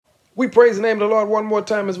We praise the name of the Lord one more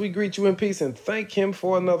time as we greet you in peace and thank him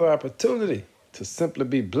for another opportunity to simply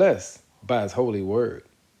be blessed by his holy word.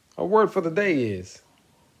 Our word for the day is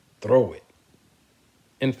throw it.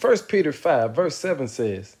 In 1 Peter 5, verse 7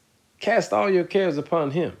 says, cast all your cares upon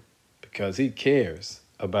him because he cares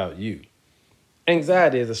about you.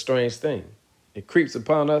 Anxiety is a strange thing. It creeps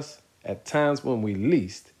upon us at times when we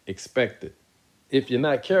least expect it. If you're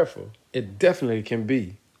not careful, it definitely can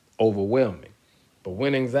be overwhelming. But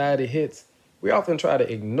when anxiety hits, we often try to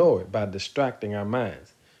ignore it by distracting our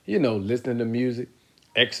minds. Listening to music,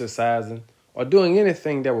 exercising, or doing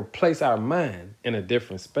anything that will place our mind in a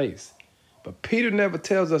different space. But Peter never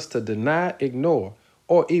tells us to deny, ignore,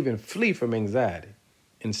 or even flee from anxiety.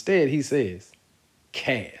 Instead, he says,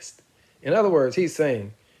 cast. In other words, he's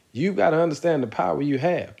saying, you've got to understand the power you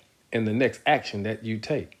have in the next action that you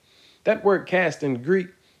take. That word cast in Greek,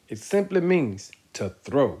 it simply means to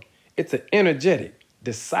throw. It's an energetic,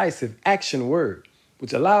 decisive action word,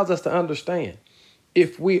 which allows us to understand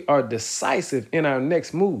if we are decisive in our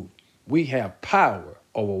next move, we have power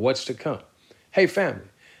over what's to come. Hey, family,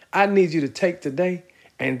 I need you to take today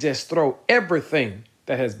and just throw everything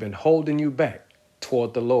that has been holding you back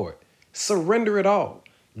toward the Lord. Surrender it all.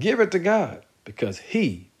 Give it to God because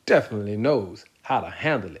he definitely knows how to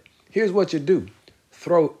handle it. Here's what you do.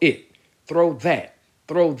 Throw it, throw that,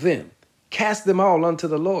 throw them. Cast them all unto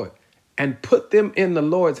the Lord and put them in the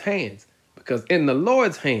Lord's hands because in the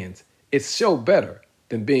Lord's hands, it's so better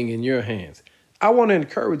than being in your hands. I want to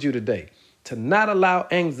encourage you today to not allow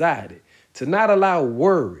anxiety, to not allow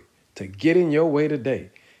worry to get in your way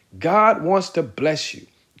today. God wants to bless you.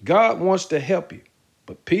 God wants to help you.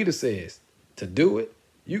 But Peter says to do it,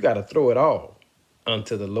 you got to throw it all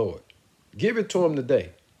unto the Lord. Give it to him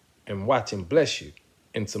today and watch him bless you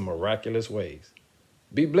in some miraculous ways.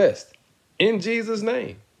 Be blessed. In Jesus'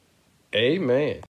 name, amen.